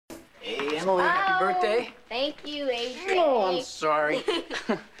Emily, happy birthday. Thank you, AJ. Oh, I'm sorry.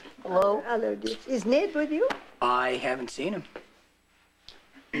 Hello? Hello, dear. Is Ned with you? I haven't seen him.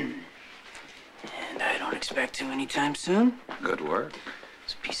 And I don't expect to anytime soon. Good work.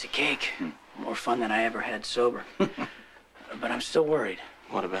 It's a piece of cake. More fun than I ever had sober. But I'm still worried.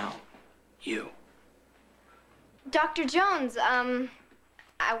 What about? You. Dr. Jones, wow,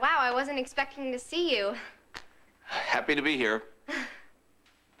 I wasn't expecting to see you. Happy to be here.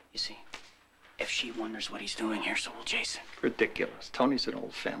 You see, if she wonders what he's doing here, so will Jason. Ridiculous. Tony's an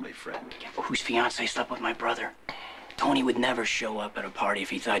old family friend. Yeah, but whose fiance slept with my brother? Tony would never show up at a party if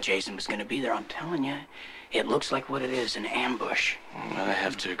he thought Jason was going to be there. I'm telling you, it looks like what it is, an ambush. I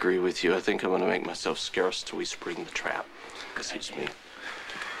have to agree with you. I think I'm going to make myself scarce till we spring the trap. Excuse me.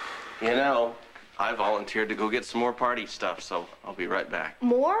 You know, I volunteered to go get some more party stuff, so I'll be right back.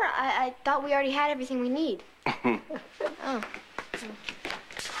 More? I thought we already had everything we need. Oh.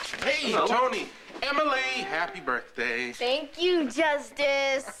 Hey, Tony, Emily, happy birthday. Thank you,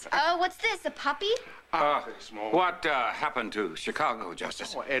 Justice. Oh, what's this, a puppy? What happened to Chicago,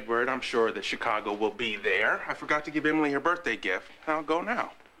 Justice? Oh, Edward, I'm sure that Chicago will be there. I forgot to give Emily her birthday gift. I'll go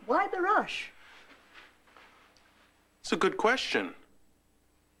now. Why the rush? It's a good question.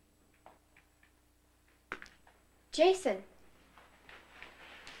 Jason.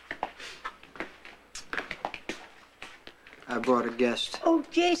 I brought a guest. Oh,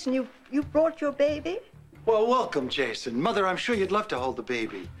 Jason, you brought your baby? Well, welcome, Jason. Mother, I'm sure you'd love to hold the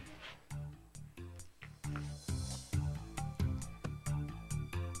baby.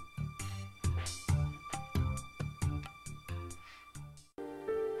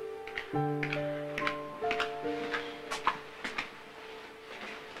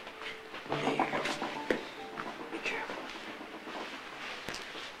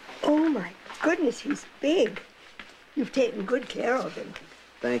 Oh, my goodness, he's big. You've taken good care of him.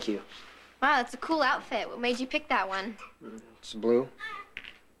 Thank you. Wow, that's a cool outfit. What made you pick that one? It's blue.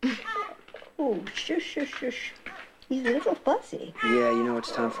 Oh, shush, shush, shush. He's a little fussy. Yeah, you know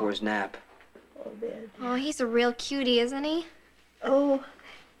it's time for his nap. Oh, there. Oh, he's a real cutie, isn't he? Oh,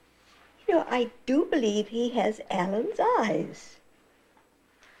 you know, I do believe he has Alan's eyes.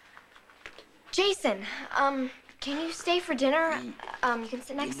 Jason, can you stay for dinner? You can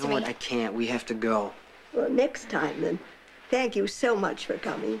sit next You know to what? me. I can't. We have to go. Well, next time, then. Thank you so much for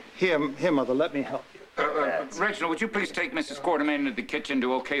coming. Here, Mother, let me help you. Reginald, would you please take Mrs. Quartermain into the kitchen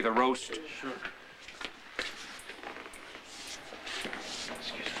to okay the roast? Sure.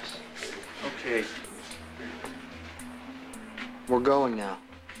 Excuse us. Okay. We're going now.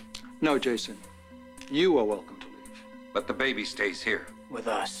 No, Jason. You are welcome to leave. But the baby stays here. With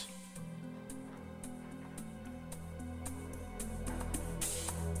us.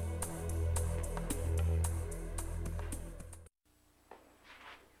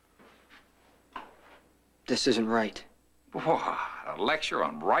 This isn't right. Whoa, a lecture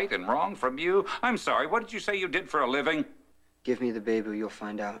on right and wrong from you? I'm sorry, what did you say you did for a living? Give me the baby, you'll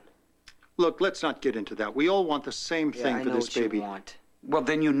find out. Look, let's not get into that. We all want the same thing I for know this what baby. you want. Well,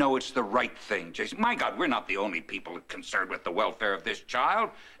 then you know it's the right thing, Jason. My God, we're not the only people concerned with the welfare of this child.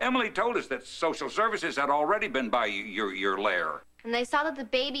 Emily told us that social services had already been by your lair. And they saw that the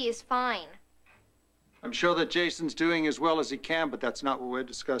baby is fine. I'm sure that Jason's doing as well as he can, but that's not what we're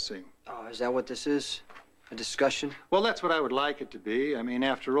discussing. Oh, is that what this is? A discussion? Well, that's what I would like it to be. I mean,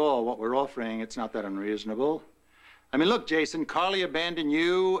 after all, what we're offering, it's not that unreasonable. I mean, look, Jason, Carly abandoned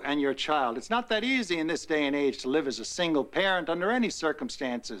you and your child. It's not that easy in this day and age to live as a single parent under any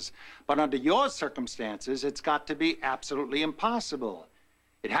circumstances. But under your circumstances, it's got to be absolutely impossible.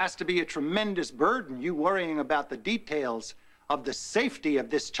 It has to be a tremendous burden, you worrying about the details of the safety of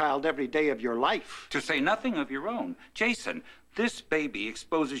this child every day of your life. To say nothing of your own. Jason, this baby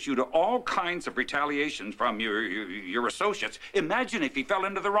exposes you to all kinds of retaliations from your associates. Imagine if he fell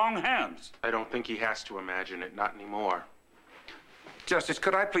into the wrong hands. I don't think he has to imagine it, not anymore. Justice,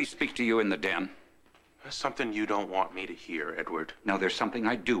 could I please speak to you in the den? There's something you don't want me to hear, Edward. No, there's something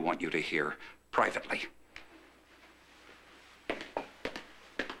I do want you to hear, privately.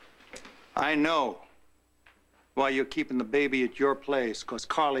 I know why you're keeping the baby at your place, because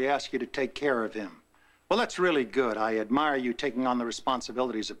Carly asked you to take care of him. Well, that's really good. I admire you taking on the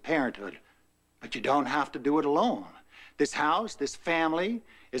responsibilities of parenthood. But you don't have to do it alone. This house, this family,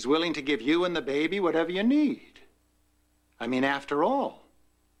 is willing to give you and the baby whatever you need. I mean, after all,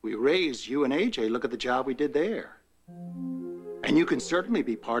 we raised you and AJ. Look at the job we did there. And you can certainly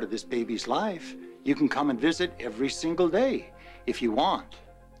be part of this baby's life. You can come and visit every single day if you want.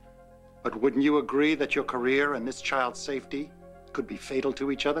 But wouldn't you agree that your career and this child's safety could be fatal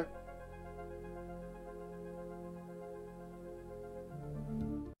to each other?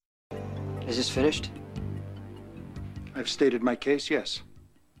 Is this finished? I've stated my case, yes.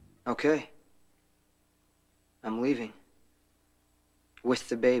 Okay. I'm leaving. With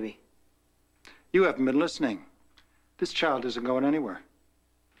the baby. You haven't been listening. This child isn't going anywhere.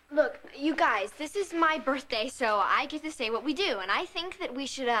 Look, you guys, this is my birthday, so I get to say what we do. And I think that we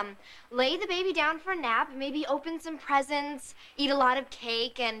should, lay the baby down for a nap, maybe open some presents, eat a lot of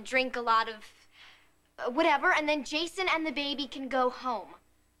cake, and drink a lot of whatever, and then Jason and the baby can go home.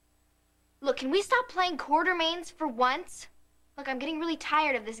 Look, can we stop playing Quartermains for once? Look, I'm getting really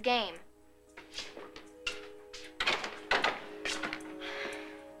tired of this game.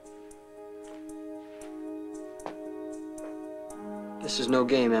 This is no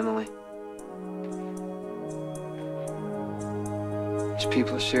game, Emily. These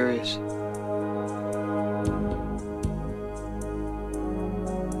people are serious.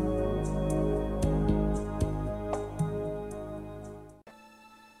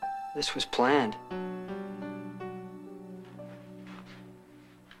 This was planned.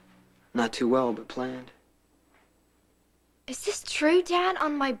 Not too well, but planned. Is this true, Dad,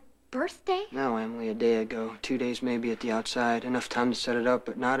 on my birthday? No, Emily, a day ago. 2 days maybe at the outside. Enough time to set it up,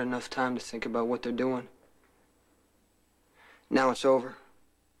 but not enough time to think about what they're doing. Now it's over.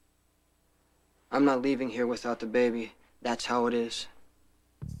 I'm not leaving here without the baby. That's how it is.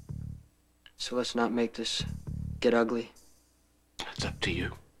 So let's not make this get ugly. It's up to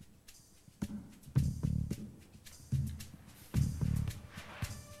you.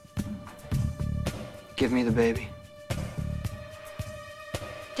 Give me the baby.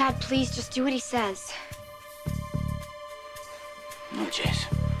 Dad, please, just do what he says. No, Jace.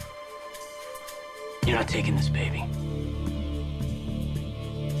 You're not taking this baby.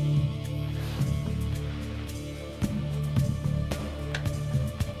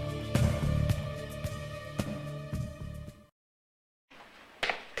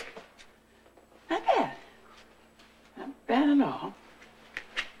 Not bad. Not bad at all.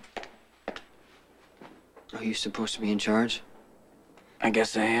 Are you supposed to be in charge? I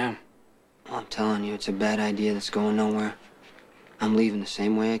guess I am. Well, I'm telling you, it's a bad idea that's going nowhere. I'm leaving the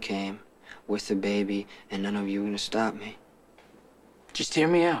same way I came, with the baby, and none of you are gonna stop me. Just hear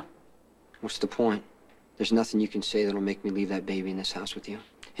me out. What's the point? There's nothing you can say that'll make me leave that baby in this house with you.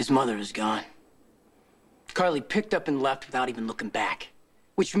 His mother is gone. Carly picked up and left without even looking back.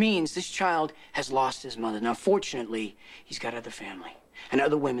 Which means this child has lost his mother. Now, fortunately, he's got other family and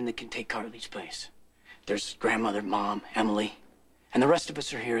other women that can take Carly's place. There's grandmother, mom, Emily, and the rest of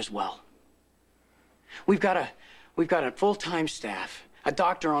us are here as well. We've got a full-time staff, a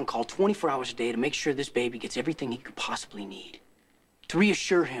doctor on call 24 hours a day to make sure this baby gets everything he could possibly need. To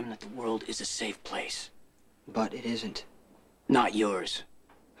reassure him that the world is a safe place. But it isn't. Not yours.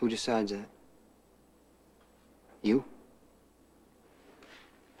 Who decides that? You?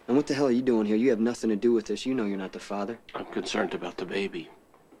 And what the hell are you doing here? You have nothing to do with this. You know you're not the father. I'm concerned about the baby.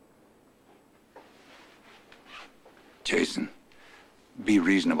 Jason, be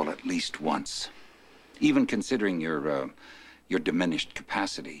reasonable at least once. Even considering your diminished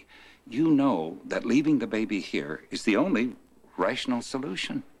capacity, you know that leaving the baby here is the only rational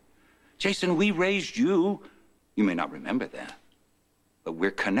solution. Jason, we raised you. You may not remember that, but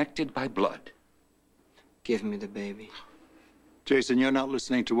we're connected by blood. Give me the baby. Jason, you're not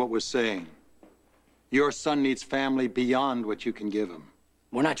listening to what we're saying. Your son needs family beyond what you can give him.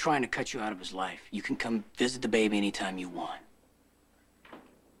 We're not trying to cut you out of his life. You can come visit the baby anytime you want.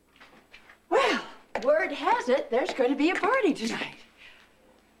 Well, word has it there's going to be a party tonight.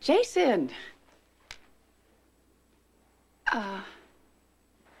 Jason.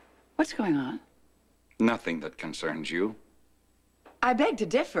 What's going on? Nothing that concerns you. I beg to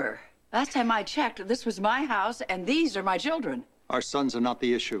differ. Last time I checked, this was my house, and these are my children. Our sons are not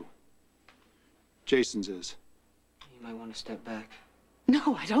the issue. Jason's is. You might want to step back.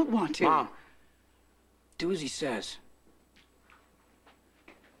 No, I don't want to. Mom, do as he says.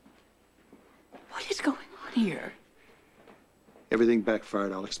 What is going on here? Everything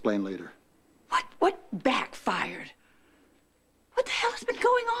backfired. I'll explain later. What backfired? What the hell has been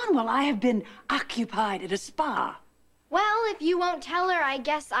going on while I have been occupied at a spa? Well, if you won't tell her, I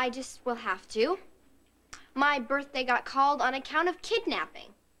guess I just will have to. My birthday got called on account of kidnapping.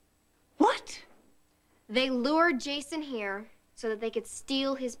 What? They lured Jason here so that they could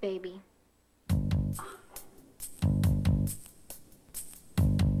steal his baby.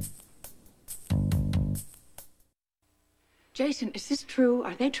 Jason, is this true?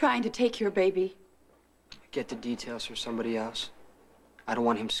 Are they trying to take your baby? Get the details from somebody else. I don't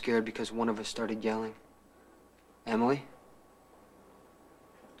want him scared because one of us started yelling. Emily?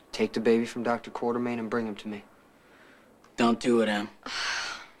 Take the baby from Dr. Quartermain and bring him to me. Don't do it, Em.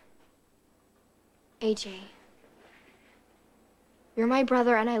 AJ, you're my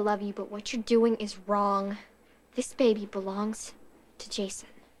brother and I love you, but what you're doing is wrong. This baby belongs to Jason.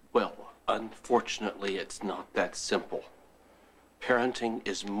 Well, unfortunately, it's not that simple. Parenting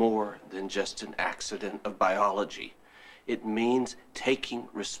is more than just an accident of biology. It means taking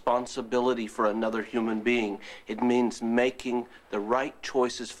responsibility for another human being. It means making the right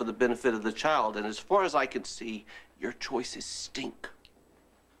choices for the benefit of the child. And as far as I can see, your choices stink.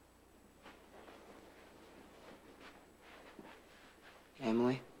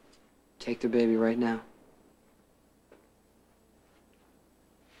 Emily, take the baby right now.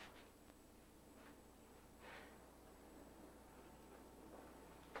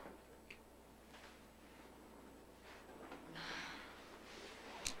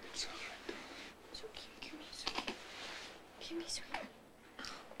 Give me some. Oh,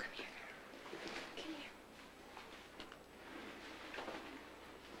 come here. Come here.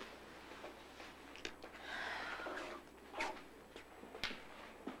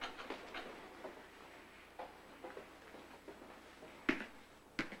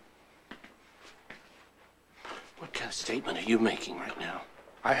 What kind of statement are you making right now?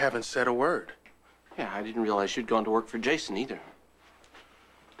 I haven't said a word. Yeah, I didn't realize you'd gone to work for Jason either.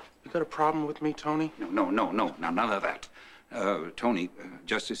 You got a problem with me, Tony? No. Now, none of that. Tony,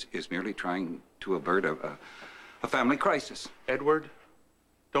 Justice is merely trying to avert a family crisis. Edward,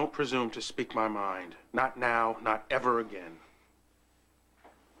 don't presume to speak my mind. Not now, not ever again.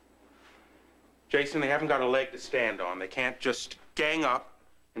 Jason, they haven't got a leg to stand on. They can't just gang up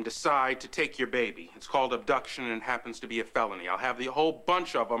and decide to take your baby. It's called abduction and it happens to be a felony. I'll have the whole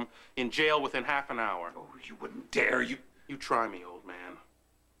bunch of them in jail within half an hour. Oh, you wouldn't dare. You try me, old man.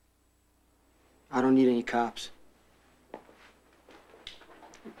 I don't need any cops.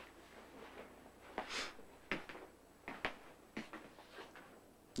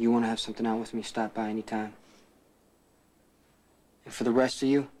 You want to have something out with me, stop by anytime. And for the rest of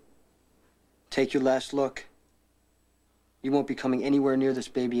you, take your last look. You won't be coming anywhere near this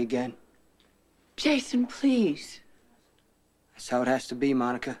baby again. Jason, please. That's how it has to be,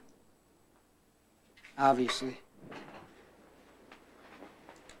 Monica. Obviously.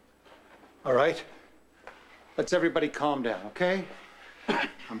 All right. Let's everybody calm down, okay?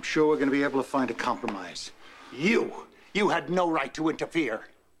 I'm sure we're going to be able to find a compromise. You had no right to interfere.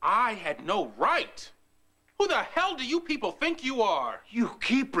 I had no right. Who the hell do you people think you are? You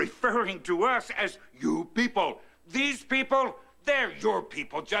keep referring to us as you people. These people, they're your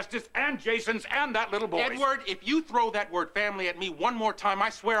people, Justice, and Jason's, and that little boy. Edward, if you throw that word family at me one more time,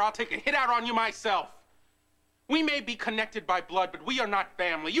 I swear I'll take a hit out on you myself. We may be connected by blood, but we are not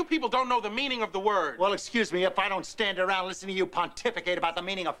family. You people don't know the meaning of the word. Well, excuse me if I don't stand around listening to you pontificate about the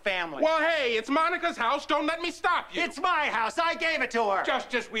meaning of family. Well, hey, it's Monica's house. Don't let me stop you. It's my house. I gave it to her.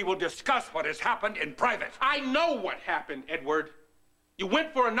 Justice, we will discuss what has happened in private. I know what happened, Edward. You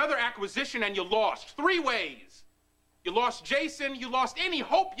went for another acquisition and you lost 3 ways. You lost Jason, you lost any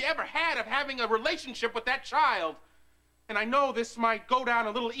hope you ever had of having a relationship with that child. And I know this might go down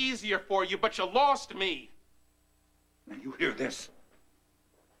a little easier for you, but you lost me. Now you hear this?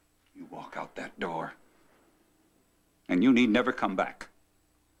 You walk out that door, and you need never come back.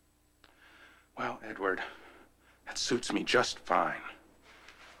 Well, Edward, that suits me just fine.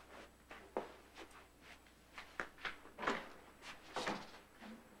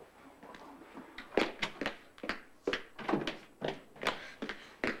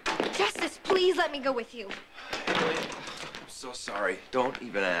 Justice, please let me go with you. Emily, I'm so sorry. Don't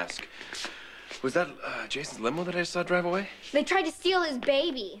even ask. Was that Jason's limo that I just saw drive away? They tried to steal his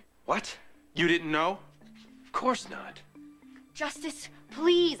baby. What? You didn't know? Of course not. Justice,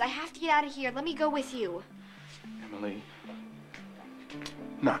 please, I have to get out of here. Let me go with you. Emily,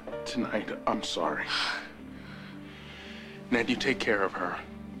 not tonight. I'm sorry. Ned, you take care of her.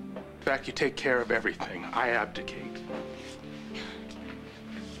 In fact, you take care of everything. I abdicate.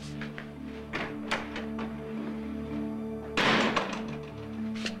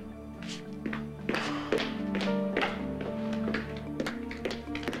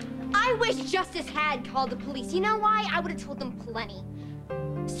 I wish Justice had called the police. You know why? I would have told them plenty.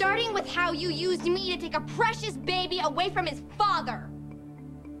 Starting with how you used me to take a precious baby away from his father.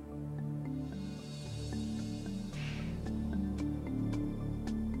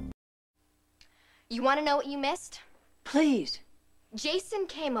 You want to know what you missed? Please. Jason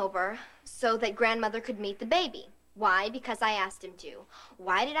came over so that grandmother could meet the baby. Why? Because I asked him to.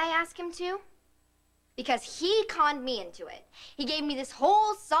 Why did I ask him to? Because he conned me into it. He gave me this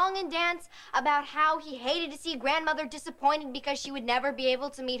whole song and dance about how he hated to see grandmother disappointed because she would never be able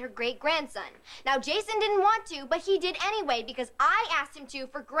to meet her great-grandson. Now, Jason didn't want to, but he did anyway because I asked him to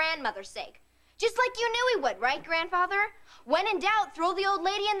for grandmother's sake. Just like you knew he would, right, Grandfather? When in doubt, throw the old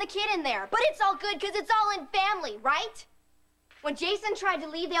lady and the kid in there. But it's all good because it's all in family, right? When Jason tried to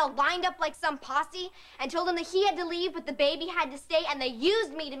leave, they all lined up like some posse and told him that he had to leave, but the baby had to stay, and they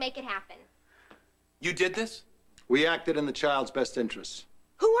used me to make it happen. You did this? We acted in the child's best interests.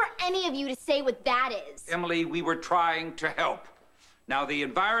 Who are any of you to say what that is? Emily, we were trying to help. Now, the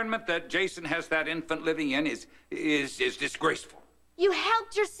environment that Jason has that infant living in is disgraceful. You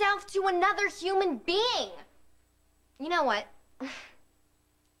helped yourself to another human being. You know what?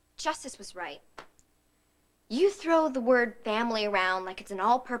 Justice was right. You throw the word family around like it's an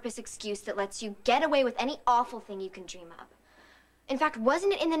all-purpose excuse that lets you get away with any awful thing you can dream up. In fact,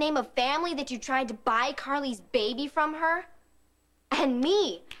 wasn't it in the name of family that you tried to buy Carly's baby from her? And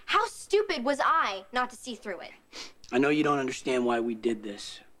me, how stupid was I not to see through it? I know you don't understand why we did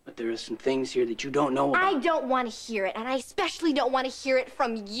this, but there are some things here that you don't know about. I don't want to hear it, and I especially don't want to hear it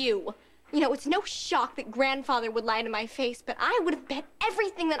from you. You know, it's no shock that Grandfather would lie to my face, but I would have bet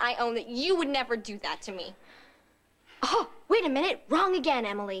everything that I own that you would never do that to me. Oh, wait a minute. Wrong again,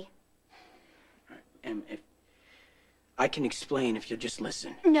 Emily. If I can explain if you'll just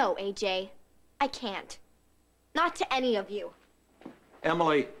listen. No, AJ. I can't. Not to any of you.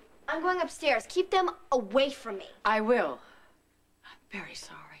 Emily. I'm going upstairs. Keep them away from me. I will. I'm very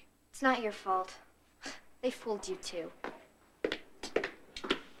sorry. It's not your fault. They fooled you, too.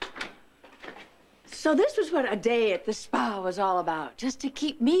 So this was what a day at the spa was all about, just to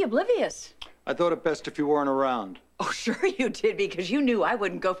keep me oblivious. I thought it best if you weren't around. Oh, sure you did, because you knew I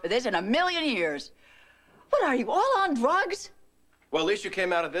wouldn't go for this in a million years. What are you, all on drugs? Well, at least you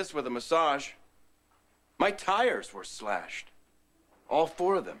came out of this with a massage. My tires were slashed. All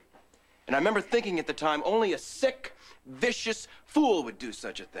 4 of them. And I remember thinking at the time, only a sick, vicious fool would do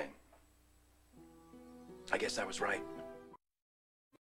such a thing. I guess I was right.